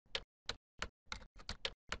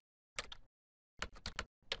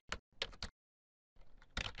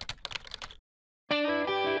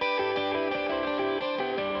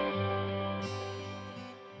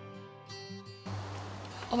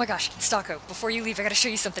my gosh, Stocko, before you leave, I gotta show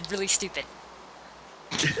you something really stupid.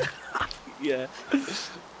 Yeah.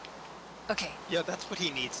 Okay. Yeah, that's what he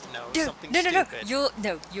needs to know. Dude, Something no, stupid.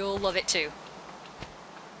 you'll love it too.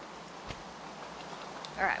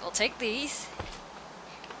 Alright, we'll take these.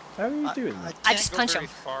 How are you doing that? I just punch him.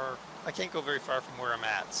 I can't go very far from where I'm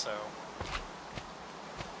at, so...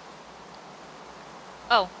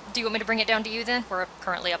 Oh, do you want me to bring it down to you then? We're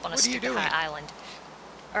currently up on a What are you stupid doing? high island.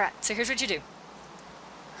 Alright, so here's what you do.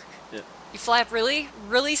 Yeah. You fly up really,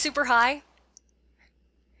 really super high,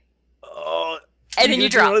 Oh, and then you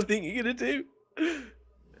drop. What I think you're gonna do?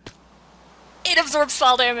 It absorbs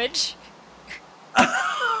fall damage.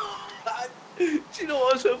 Do you know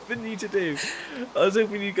what I was hoping you to do? I was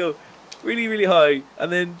hoping you'd go really, really high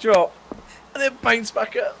and then drop and then bounce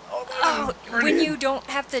back up. Oh, Oh, when brilliant. you don't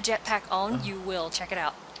have the jetpack on, you will. Check it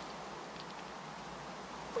out.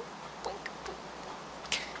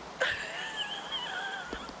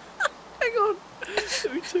 Hang on.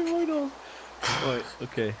 Let me turn mine off. Right,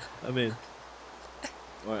 okay. I'm in.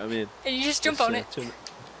 Right, I'm in. And you just jump Let's, on it.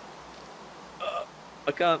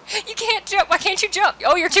 I can't. You can't jump. Why can't you jump?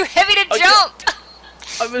 Oh, you're too heavy to jump.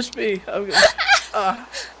 I must be. I'm gonna.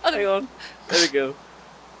 Hang on. There we go.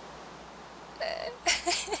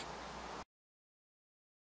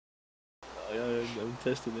 I'm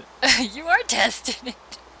testing it. You are testing it.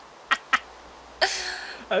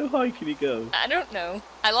 How high can you go? I don't know.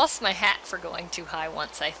 I lost my hat for going too high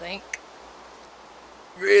once, I think.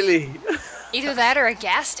 Really? Either that or a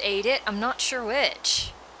ghast ate it. I'm not sure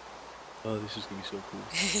which. Oh, this is gonna be so cool.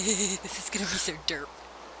 This is gonna be so derp.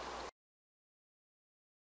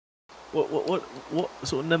 What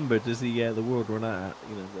sort of number does the world run at?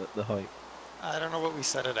 You know, the height. I don't know what we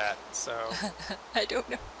set it at, so... I don't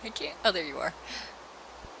know. I can't. Oh, there you are.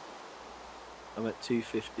 I'm at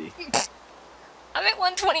 250. I'm at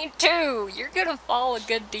 122. You're gonna fall a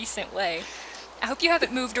good, decent way. I hope you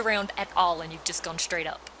haven't moved around at all and you've just gone straight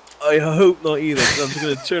up. I hope not either, because I'm just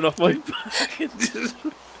gonna turn off my back and just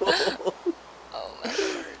fall. Oh my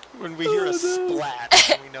lord. When we hear a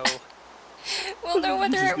splat, we know... We'll know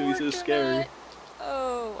whether This is it gonna be so worked or scary. not.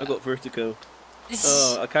 Oh. I got vertigo.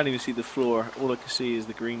 Oh, I can't even see the floor. All I can see is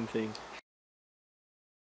the green thing.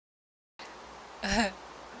 Wow.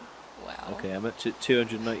 Okay, I'm at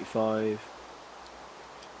 295.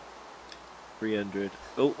 300.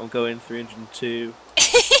 Oh, I'm going 302.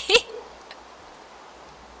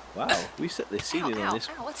 Wow, we set the ceiling on this.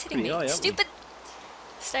 Ow, what's hitting pretty me? high, haven't we? Stupid.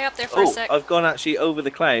 Stay up there for a Oh, sec. I've gone actually over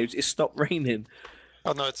the clouds. It stopped raining.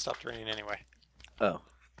 Oh no, it stopped raining anyway. Oh.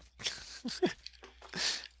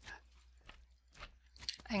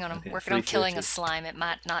 Hang on, I'm Okay, working on killing a 330. slime. It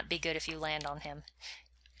might not be good if you land on him.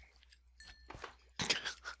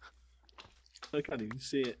 I can't even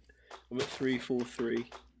see it. I'm at 343.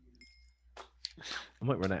 I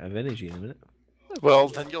might run out of energy in a minute. Well,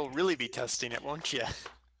 then you'll really be testing it, won't you?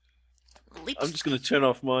 Leap. I'm just going to turn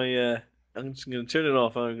off my... I'm just going to turn it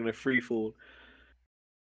off and I'm going to free fall.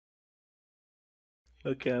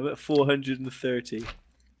 Okay, I'm at 430.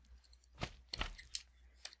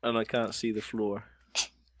 And I can't see the floor.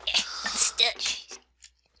 I'm stuck.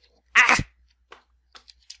 Ah!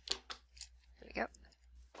 There we go.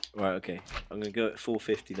 Right, okay. I'm going to go at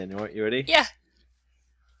 450 then, alright? You ready? Yeah.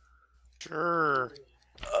 Sure.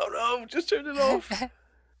 Oh no, just turned it off.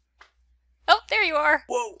 Oh, there you are.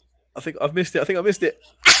 Whoa. I think I've missed it. I think I missed it.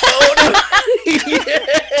 Oh no!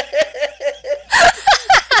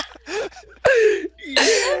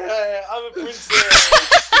 Yeah, I'm a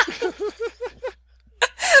princess.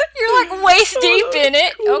 You're like waist deep in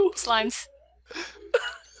it. cool. Oh, slimes.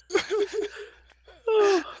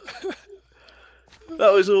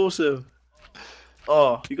 That was awesome.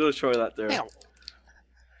 Oh, you got to try that there.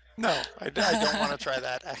 No, I don't want to try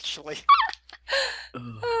that, actually.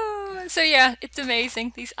 Oh, so yeah, it's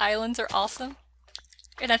amazing. These islands are awesome.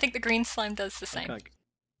 And I think the green slime does the same. Okay.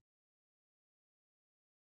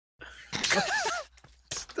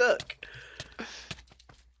 Stuck.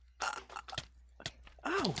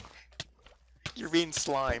 Ow. You're being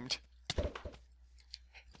slimed.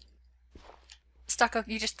 Stocko,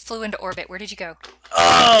 you just flew into orbit. Where did you go?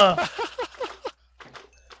 Ah!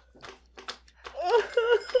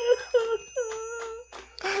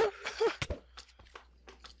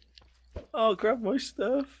 Oh, grab my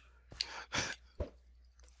stuff.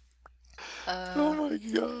 Oh my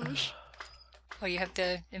gosh. Oh, you have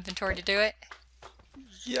the inventory to do it?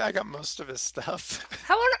 Yeah, I got most of his stuff.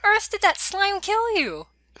 How on earth did that slime kill you?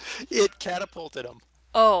 It catapulted him.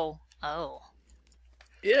 Oh. Oh.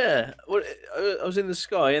 Yeah, well, I was in the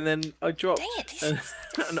sky and then I dropped. Dang it, these And,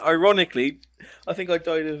 things- and ironically, I think I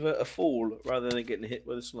died of a fall rather than getting hit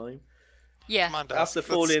by the slime. Yeah. Come on, I have Das. to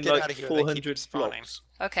fall Let's in get out like of here. They keep 400 spawning. blocks.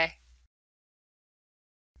 Okay.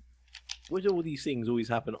 Why do all these things always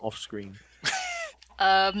happen off screen?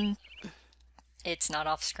 It's not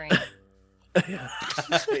off screen.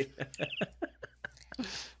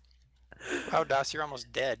 Wow, Das, you're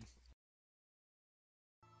almost dead.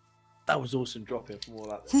 That was awesome dropping from all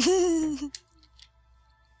that.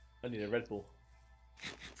 I need a Red Bull.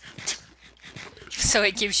 So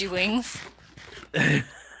it gives you wings?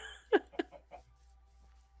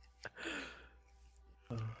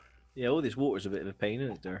 Yeah, all this water's a bit of a pain,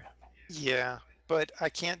 isn't it, there? Yeah, but I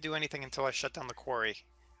can't do anything until I shut down the quarry,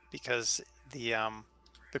 because the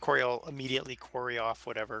quarry will immediately quarry off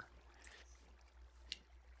whatever.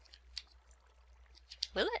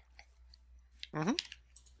 Will it? Mm-hmm.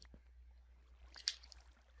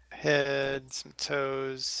 Head, some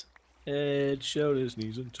toes. Head, shoulders,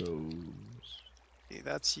 knees, and toes. Okay,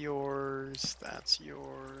 that's yours. That's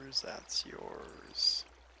yours. That's yours.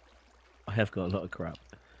 I have got a lot of crap.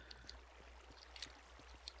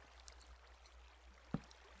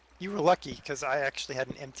 You were lucky, because I actually had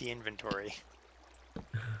an empty inventory.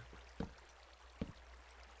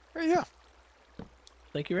 There you go.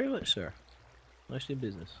 Thank you very much, sir. Nice doing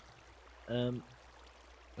business.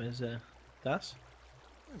 Where's Das?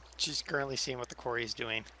 She's currently seeing what the quarry is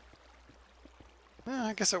doing.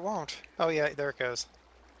 I guess it won't. Oh yeah, there it goes.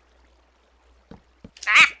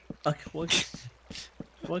 Why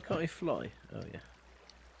can't he fly? Oh yeah.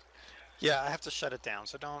 Yeah, I have to shut it down,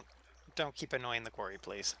 so don't keep annoying the quarry,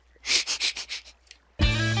 please.